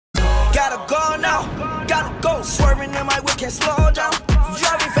Gotta go now, gotta go. Swerving in my whip, can't slow down.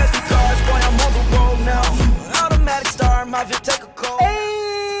 Driving fast with cars, boy, I'm on the road now. Automatic star, my fit take a call.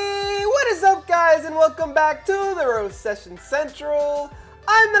 Hey, what is up, guys, and welcome back to the Roast Session Central.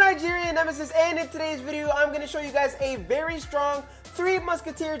 I'm the Nigerian Nemesis, and in today's video, I'm going to show you guys a very strong 3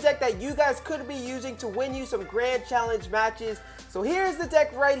 Musketeer deck that you guys could be using to win you some Grand Challenge matches. So here's the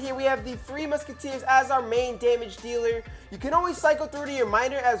deck right here. We have the 3 Musketeers as our main damage dealer. You can always cycle through to your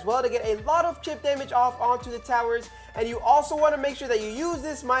miner as well to get a lot of chip damage off onto the towers. And you also want to make sure that you use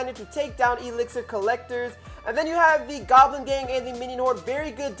this miner to take down elixir collectors. And then you have the Goblin Gang and the Minion Horde,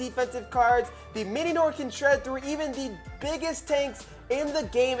 very good defensive cards. The Minion Horde can shred through even the biggest tanks in the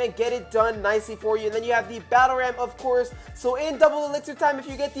game and get it done nicely for you. And then you have the Battle Ram, of course. So in double elixir time, if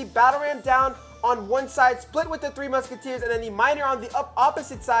you get the Battle Ram down on one side, split with the 3 Musketeers, and then the miner on the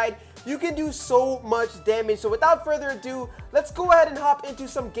opposite side, you can do so much damage. So without further ado, let's go ahead and hop into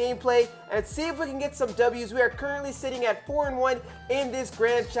some gameplay and see if we can get some W's. We are currently sitting at 4-1 in this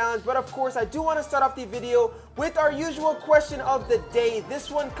Grand Challenge, but of course I do want to start off the video with our usual question of the day. This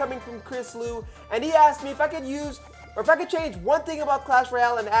one coming from Chris Liu, and he asked me if I could use, or if I could change one thing about Clash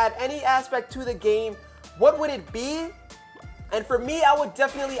Royale and add any aspect to the game, what would it be? And for me, I would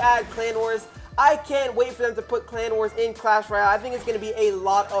definitely add Clan Wars. I can't wait for them to put Clan Wars in Clash Royale. I think it's going to be a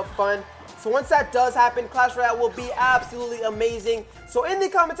lot of fun. So once that does happen, Clash Royale will be absolutely amazing. So in the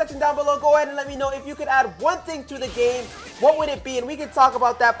comment section down below, go ahead and let me know if you could add one thing to the game, what would it be? And we can talk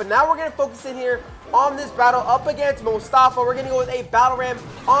about that. But now we're going to focus in here on this battle up against Mustafa. We're going to go with a Battle Ram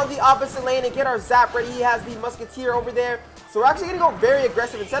on the opposite lane and get our Zap ready. He has the Musketeer over there. So we're actually going to go very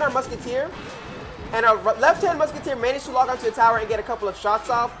aggressive and send our Musketeer. And our left-hand Musketeer managed to log onto the tower and get a couple of shots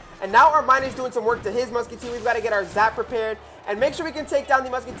off. And now our miner's doing some work to his Musketeer. We've got to get our Zap prepared and make sure we can take down the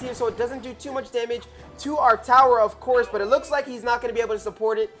Musketeer so it doesn't do too much damage to our tower, of course. But it looks like he's not going to be able to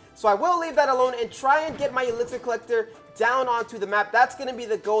support it. So I will leave that alone and try and get my Elixir Collector down onto the map. That's going to be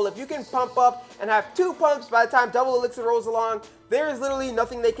the goal. If you can pump up and have 2 pumps by the time double Elixir rolls along, there is literally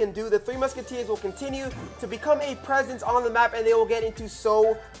nothing they can do. The 3 Musketeers will continue to become a presence on the map and they will get into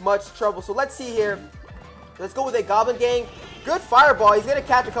so much trouble. So let's see here. Let's go with a Goblin Gang. Good fireball. He's going to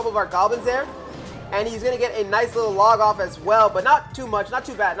catch a couple of our goblins there. And he's going to get a nice little log off as well. But not too much. Not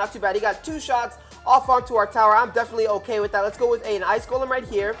too bad. Not too bad. He got 2 shots off onto our tower. I'm definitely okay with that. Let's go with an Ice Golem right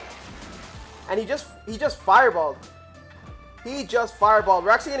here. And he just fireballed. He just fireballed.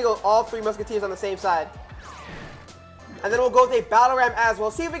 We're actually going to go all 3 Musketeers on the same side. And then we'll go with a Battle Ram as well.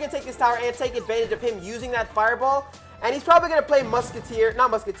 See if we can take this tower and take advantage of him using that fireball. And he's probably going to play Musketeer.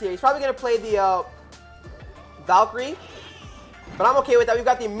 Not Musketeer. He's probably going to play the Valkyrie, but I'm okay with that. We've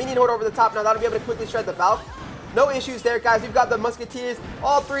got the Minion Horde over the top now. That'll be able to quickly shred the Valk. No issues there, guys. We've got the Musketeers,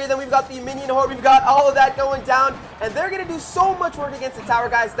 all 3 of them. We've got the Minion Horde. We've got all of that going down, and they're going to do so much work against the tower,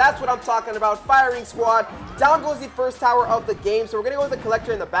 guys. That's what I'm talking about. Firing squad. Down goes the first tower of the game, so we're going to go with the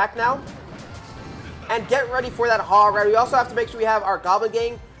Collector in the back now and get ready for that hog, right? We also have to make sure we have our Goblin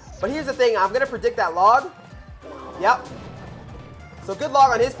Gang, but here's the thing. I'm going to predict that log. Yep. So good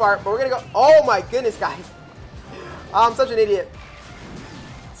log on his part, but we're going to go. Oh, my goodness, guys. I'm such an idiot.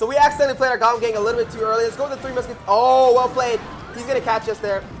 So we accidentally played our Goblin Gang a little bit too early. Let's go with the 3 Musketeers. Oh, well played. He's going to catch us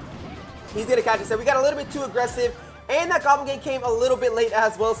there. He's going to catch us there. We got a little bit too aggressive. And that Goblin Gang came a little bit late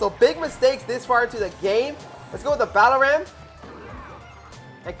as well. So big mistakes this far into the game. Let's go with the Battle Ram.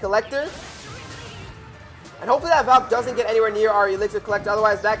 And Collector. And hopefully that Valk doesn't get anywhere near our Elixir Collector.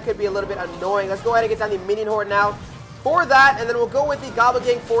 Otherwise, that could be a little bit annoying. Let's go ahead and get down the Minion Horde now for that. And then we'll go with the Goblin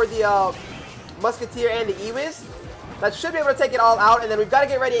Gang for the Musketeer and the Ewiz. That should be able to take it all out, and then we've got to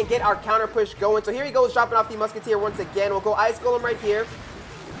get ready and get our counter push going. So here he goes, dropping off the Musketeer once again. We'll go Ice Golem right here.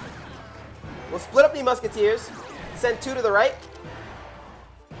 We'll split up the Musketeers, send 2 to the right,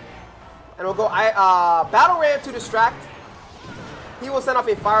 and we'll go Battle Ram to distract. He will send off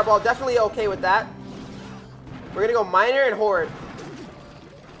a Fireball. Definitely okay with that. We're gonna go Miner and Horde.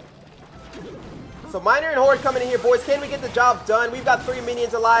 So Miner and Horde coming in here, boys. Can we get the job done? We've got 3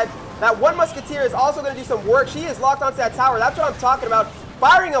 minions alive. That 1 Musketeer is also going to do some work. She is locked onto that tower. That's what I'm talking about.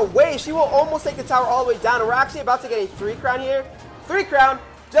 Firing away, she will almost take the tower all the way down. And we're actually about to get a 3 crown here. 3 crown,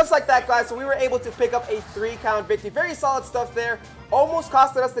 just like that, guys. So we were able to pick up a 3 count victory. Very solid stuff there. Almost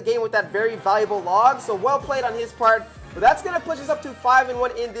costed us the game with that very valuable log. So well played on his part. But that's going to push us up to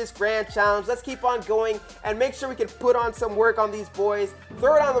 5-1 in this Grand Challenge. Let's keep on going and make sure we can put on some work on these boys.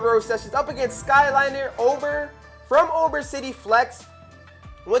 Throw it on the Roast Sessions up against Skyliner from Ober City Flex.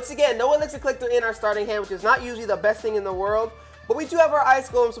 Once again, no Elixir Collector in our starting hand, which is not usually the best thing in the world. But we do have our Ice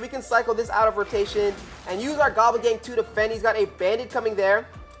Golem, so we can cycle this out of rotation and use our Goblin Gang to defend. He's got a Bandit coming there.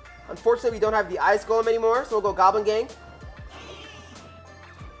 Unfortunately, we don't have the Ice Golem anymore, so we'll go Goblin Gang.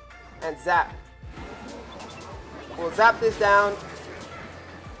 and zap. We'll zap this down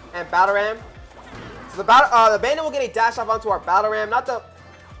and battle ram. So the bandit will get a dash off onto our battle ram. Not the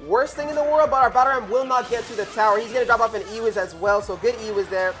worst thing in the world, but our battle ram will not get to the tower. He's going to drop off an E-Wiz as well, so good E-Wiz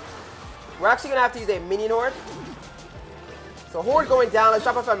there. We're actually going to have to use a minion horde. So horde going down. Let's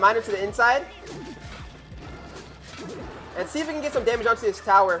drop off a miner to the inside. And see if we can get some damage onto this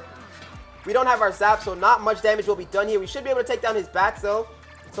tower. We don't have our zap, so not much damage will be done here. We should be able to take down his bats, though.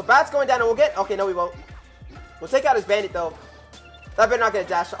 So bats going down, and we'll get... Okay, no, we won't. We'll take out his bandit, though. That better not get a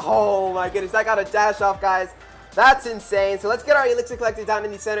dash off. Oh, my goodness. That got a dash off, guys. That's insane. So let's get our elixir collector down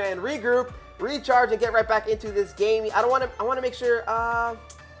in the center and regroup, recharge, and get right back into this game. I want to make sure...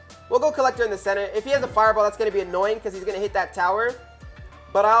 we'll go collector in the center. If he has a fireball, that's going to be annoying because he's going to hit that tower.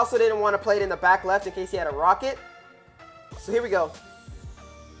 But I also didn't want to play it in the back left in case he had a rocket. So here we go.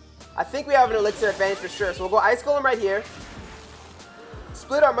 I think we have an elixir advantage for sure. So we'll go ice golem right here.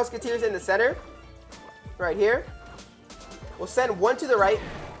 Split our musketeers in the center. Right here. We'll send one to the right.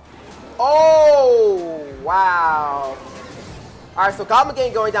 Oh, wow. Alright, so Goblin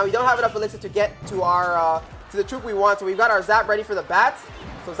Gang going down. We don't have enough elixir to get to our to the troop we want. So we've got our zap ready for the bats.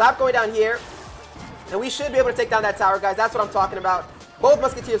 So zap going down here. And we should be able to take down that tower, guys. That's what I'm talking about. Both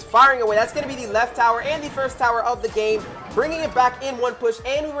musketeers firing away. That's going to be the left tower and the first tower of the game. Bringing it back in one push.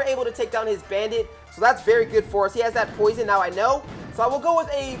 And we were able to take down his bandit. So that's very good for us. He has that poison now, I know. So I will go with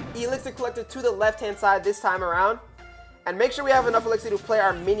a elixir collector to the left-hand side this time around. And make sure we have enough elixir to play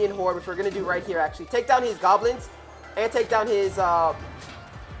our minion horde, which we're going to do right here, actually. Take down his goblins and take down his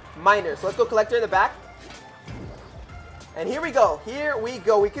miners. So let's go collector in the back. And here we go. Here we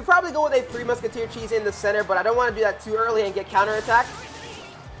go. We could probably go with a 3 musketeer cheese in the center, but I don't want to do that too early and get counterattacked.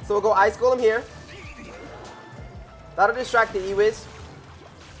 So we'll go ice golem here. That'll distract the E-Wiz.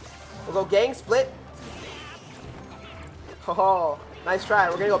 We'll go gang split. Oh, nice try.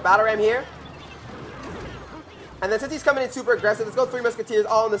 We're going to go battle ram here. And then since he's coming in super aggressive, let's go 3 musketeers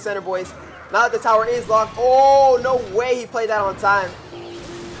all in the center, boys. Now that the tower is locked. Oh, no way he played that on time.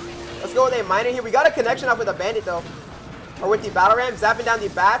 Let's go with a miner here. We got a connection off with a bandit, though. Or with the battle ram, zapping down the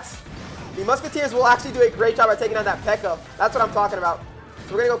bats. The musketeers will actually do a great job at taking down that P.E.K.K.A. That's what I'm talking about.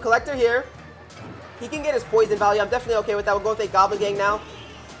 So we're going to go collector here. He can get his poison value. I'm definitely okay with that. We'll go with a goblin gang now.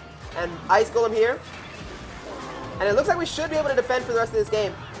 And ice golem here. And it looks like we should be able to defend for the rest of this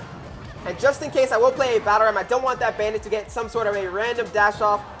game. And just in case, I will play a battle ram. I don't want that bandit to get some sort of a random dash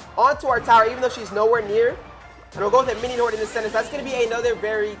off onto our tower, even though she's nowhere near. And we'll go with a minion horde in the center. So that's going to be another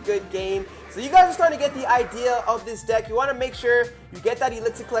very good game. So you guys are starting to get the idea of this deck. You want to make sure you get that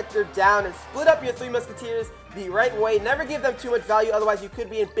elixir collector down and split up your 3 musketeers the right way. Never give them too much value, otherwise you could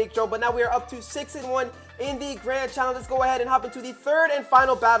be in big trouble. But now we are up to 6-1 in the Grand Challenge. Let's go ahead and hop into the 3rd and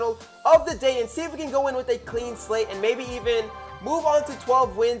final battle of the day and see if we can go in with a clean slate and maybe even move on to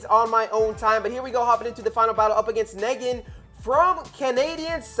 12 wins on my own time. But here we go, hopping into the final battle up against Negan from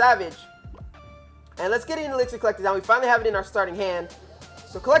Canadian Savage. And let's get an elixir collector down. We finally have it in our starting hand.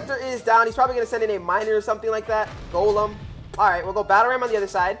 So collector is down. He's probably going to send in a miner or something like that. Golem. Alright, we'll go battle ram on the other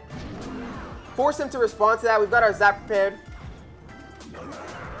side. Force him to respond to that. We've got our zap prepared.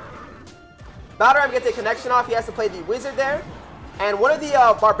 Battle ram gets a connection off. He has to play the wizard there. And one of the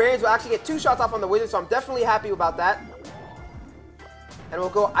barbarians will actually get 2 shots off on the wizard, so I'm definitely happy about that. And we'll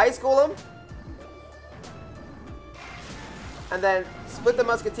go ice golem. And then split the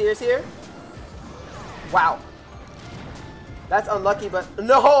musketeers here. Wow. That's unlucky, but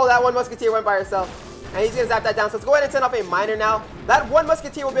no, that 1 musketeer went by herself. And he's going to zap that down. So let's go ahead and send off a miner now. That 1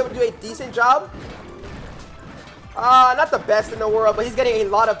 musketeer will be able to do a decent job. Not the best in the world, but he's getting a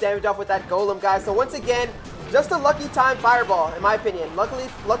lot of damage off with that golem, guys. So once again, just a lucky time fireball, in my opinion.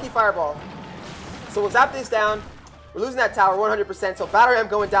 Lucky fireball. So we'll zap this down. We're losing that tower 100%. So battle ram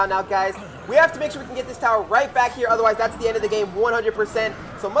going down now, guys. We have to make sure we can get this tower right back here. Otherwise, that's the end of the game 100%.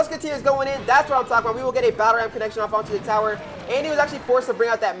 So musketeers going in. That's what I'm talking about. We will get a battle ram connection off onto the tower. And he was actually forced to bring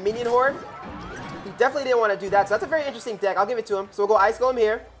out that minion horde. He definitely didn't want to do that. So that's a very interesting deck. I'll give it to him. So we'll go ice golem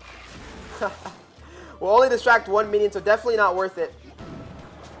here. We'll only distract 1 minion, so definitely not worth it.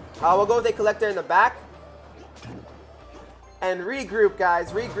 We'll go with a collector in the back. And regroup,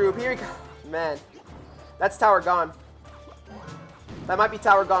 guys. Regroup. Here we go. Man. That's tower gone. That might be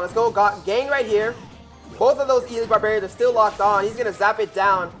tower gone. Let's go gang right here. Both of those elite barbarians are still locked on. He's going to zap it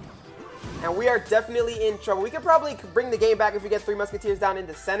down. And we are definitely in trouble. We could probably bring the game back if we get 3 musketeers down in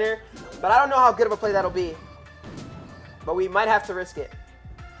the center. But I don't know how good of a play that'll be. But we might have to risk it.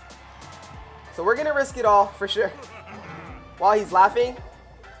 So we're going to risk it all for sure. While he's laughing.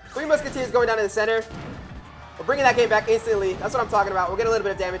 3 musketeers going down in the center. We're bringing that game back instantly. That's what I'm talking about. We'll get a little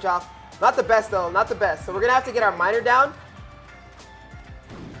bit of damage off. Not the best, though. Not the best. So we're going to have to get our miner down.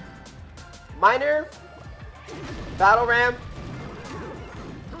 Miner, Battle Ram,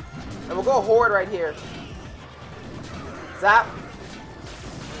 and we'll go Horde right here. Zap.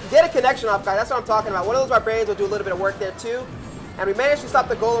 Get a connection off, guys. That's what I'm talking about. One of those barbarians will do a little bit of work there too. And we managed to stop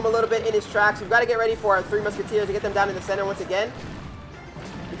the golem a little bit in his tracks. We've got to get ready for our 3 musketeers to get them down in the center once again.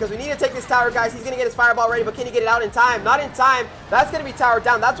 Because we need to take this tower, guys. He's going to get his fireball ready, but can he get it out in time? Not in time. That's going to be towered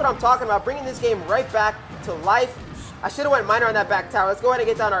down. That's what I'm talking about. Bringing this game right back to life. I should have went miner on that back tower. Let's go ahead and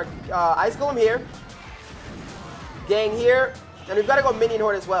get down our ice golem here. Gang here. And we've got to go minion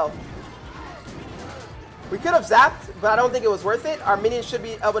horde as well. We could have zapped, but I don't think it was worth it. Our minions should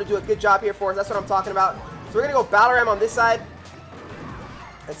be able to do a good job here for us. That's what I'm talking about. So we're going to go battle ram on this side.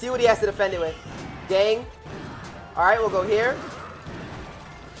 And see what he has to defend it with. Gang. Alright, we'll go here.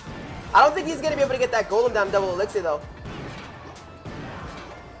 I don't think he's going to be able to get that golem down double elixir, though.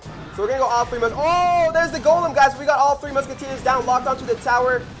 So we're going to go all 3 musketeers. Oh, there's the golem, guys. We got all 3 musketeers down, locked onto the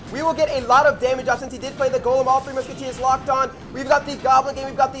tower. We will get a lot of damage off since he did play the golem. All 3 musketeers locked on. We've got the goblin game.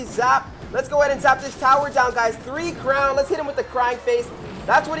 We've got the zap. Let's go ahead and zap this tower down, guys. 3 crown. Let's hit him with the crying face.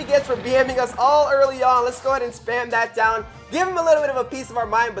 That's what he gets for BMing us all early on. Let's go ahead and spam that down. Give him a little bit of a piece of our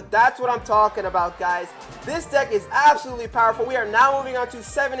mind, but that's what I'm talking about, guys. This deck is absolutely powerful. We are now moving on to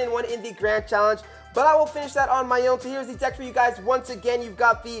 7-1 in the Grand Challenge, but I will finish that on my own. So here's the deck for you guys. Once again, you've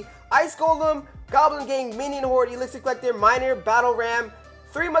got the Ice Golem, Goblin Gang, Minion Horde, Elixir Collector, Miner, Battle Ram,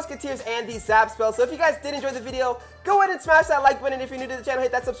 3 Musketeers, and the Zap spell. So if you guys did enjoy the video, go ahead and smash that like button. If you're new to the channel,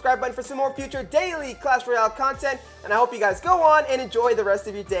 hit that subscribe button for some more future daily Clash Royale content. And I hope you guys go on and enjoy the rest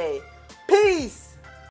of your day. Peace!